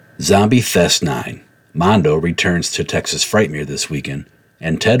Zombiefest 9. Mondo returns to Texas Frightmare this weekend,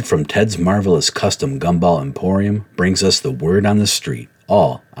 and Ted from Ted's Marvelous Custom Gumball Emporium brings us the word on the street,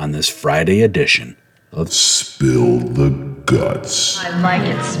 all on this Friday edition of Spill the Guts. I like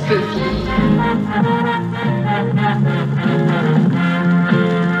it spooky.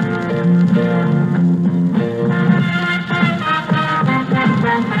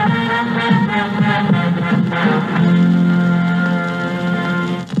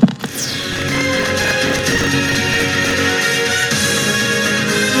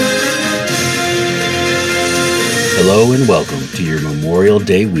 Hello and welcome to your Memorial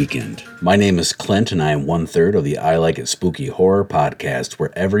Day weekend. My name is Clint and I am 1/3 of the I Like It Spooky Horror podcast,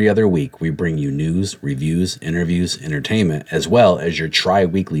 where every other week we bring you news, reviews, interviews, entertainment, as well as your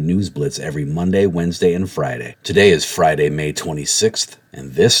tri-weekly news blitz every Monday, Wednesday, and Friday. Today is Friday, May 26th,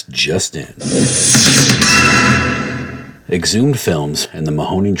 and this just in. Exhumed Films and the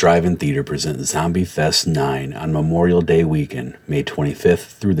Mahoning Drive-In Theater present Zombiefest 9 on Memorial Day weekend, May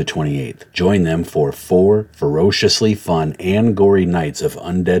 25th through the 28th. Join them for 4 ferociously fun and gory nights of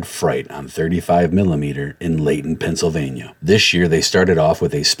undead fright on 35mm in Layton, Pennsylvania. This year they started off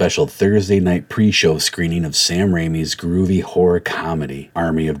with a special Thursday night pre-show screening of Sam Raimi's groovy horror comedy,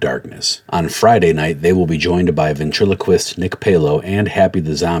 Army of Darkness. On Friday night they will be joined by ventriloquist Nick Palo and Happy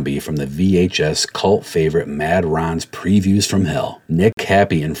the Zombie from the VHS cult favorite Mad Ron's Previews from Hell. Nick,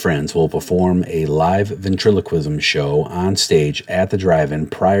 Happy, and friends will perform a live ventriloquism show on stage at the drive-in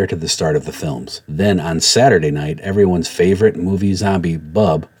prior to the start of the films. Then on Saturday night, everyone's favorite movie zombie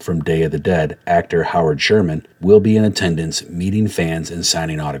Bub from Day of the Dead, actor Howard Sherman, will be in attendance meeting fans and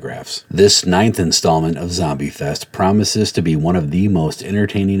signing autographs. This 9th installment of Zombiefest promises to be one of the most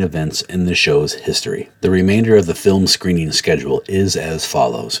entertaining events in the show's history. The remainder of the film screening schedule is as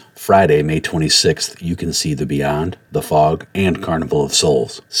follows. Friday, May 26th, you can see The Beyond, The Fog, and Carnival of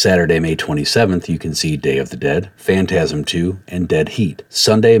Souls. Saturday, May 27th, you can see Day of the Dead, Phantasm 2, and Dead Heat.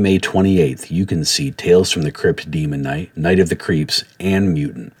 Sunday, May 28th, you can see Tales from the Crypt Demon Night, Night of the Creeps, and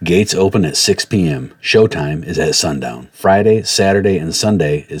Mutant. Gates open at 6 p.m. Showtime is at sundown. Friday, Saturday, and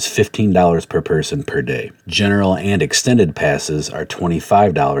Sunday is $15 per person per day. General and extended passes are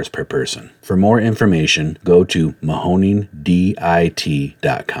 $25 per person. For more information, go to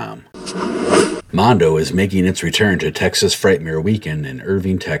mahoningdit.com. Mondo is making its return to Texas Frightmare Weekend in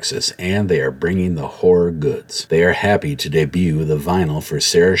Irving, Texas, and they are bringing the horror goods. They are happy to debut the vinyl for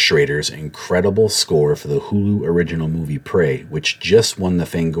Sarah Schrader's incredible score for the Hulu original movie Prey, which just won the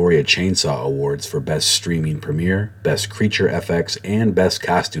Fangoria Chainsaw Awards for Best Streaming Premiere, Best Creature FX, and Best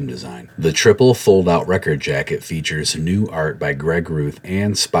Costume Design. The triple fold-out record jacket features new art by Greg Ruth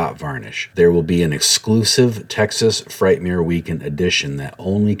and Spot Varnish. There will be an exclusive Texas Frightmare Weekend edition that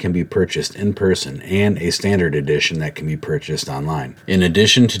only can be purchased in person, and a standard edition that can be purchased online. In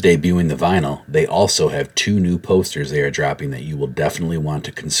addition to debuting the vinyl, they also have 2 new posters they are dropping that you will definitely want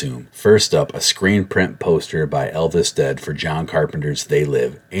to consume. First up, a screen print poster by Elvis Dead for John Carpenter's They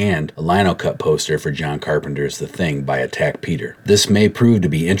Live, and a lino cut poster for John Carpenter's The Thing by Attack Peter. This may prove to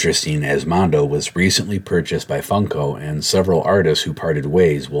be interesting as Mondo was recently purchased by Funko, and several artists who parted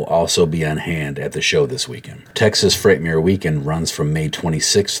ways will also be on hand at the show this weekend. Texas Frightmare Weekend runs from May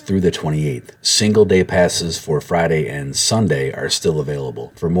 26th through the 28th. Single-day passes for Friday and Sunday are still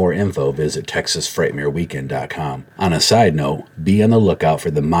available. For more info, visit TexasFrightmareWeekend.com. On a side note, be on the lookout for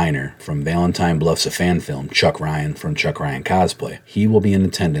the Miner from Valentine Bluffs a Fan Film, Chuck Ryan from Chuck Ryan Cosplay. He will be in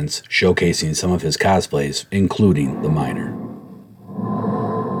attendance showcasing some of his cosplays, including the Miner.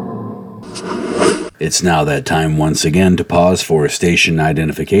 It's now that time once again to pause for station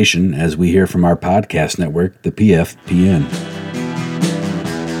identification as we hear from our podcast network, the PFPN.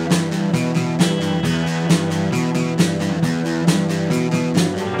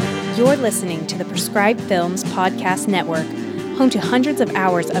 You're listening to the Prescribed Films Podcast Network, home to hundreds of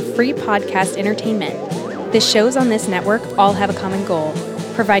hours of free podcast entertainment. The shows on this network all have a common goal,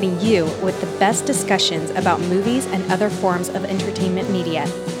 providing you with the best discussions about movies and other forms of entertainment media.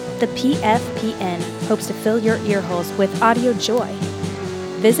 The PFPN hopes to fill your earholes with audio joy.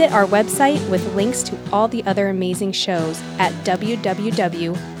 Visit our website with links to all the other amazing shows at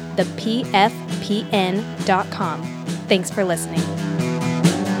www.thepfpn.com. Thanks for listening.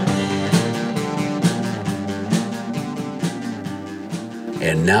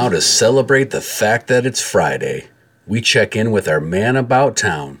 And now to celebrate the fact that it's Friday, we check in with our man about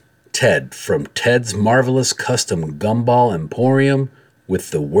town, Ted from Ted's Marvelous Custom Gumball Emporium, with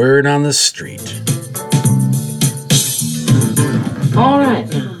the word on the street. All right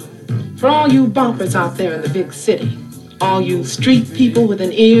now, for all you boppers out there in the big city, all you street people with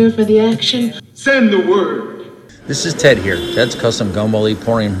an ear for the action, send the word. This is Ted here, Ted's Custom Gumball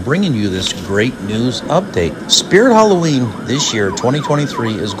Pouring, bringing you this great news update. Spirit Halloween this year,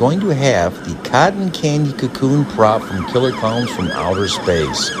 2023, is going to have the cotton candy cocoon prop from Killer Clowns from Outer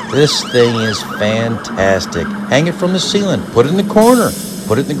Space. This thing is fantastic. Hang it from the ceiling, put it in the corner,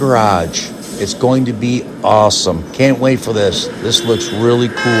 put it in the garage. It's going to be awesome. Can't wait for this. This looks really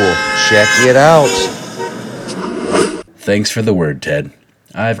cool. Check it out. Thanks for the word, Ted.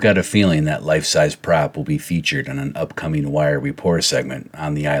 I've got a feeling that life-size prop will be featured on an upcoming Wire Report segment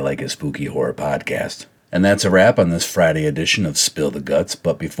on the I Like It Spooky Horror podcast. And that's a wrap on this Friday edition of Spill the Guts,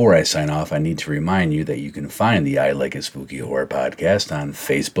 but before I sign off, I need to remind you that you can find the I Like It Spooky Horror podcast on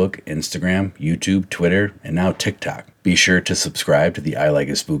Facebook, Instagram, YouTube, Twitter, and now TikTok. Be sure to subscribe to the I Like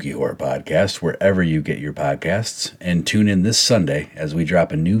It Spooky Horror podcast wherever you get your podcasts, and tune in this Sunday as we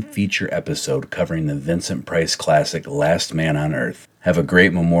drop a new feature episode covering the Vincent Price classic Last Man on Earth. Have a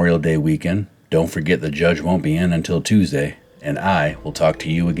great Memorial Day weekend. Don't forget the judge won't be in until Tuesday, and I will talk to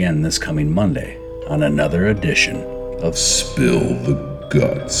you again this coming Monday on another edition of Spill the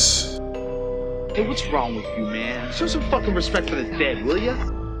Guts. Hey, what's wrong with you, man? Show some fucking respect for the dead, will ya?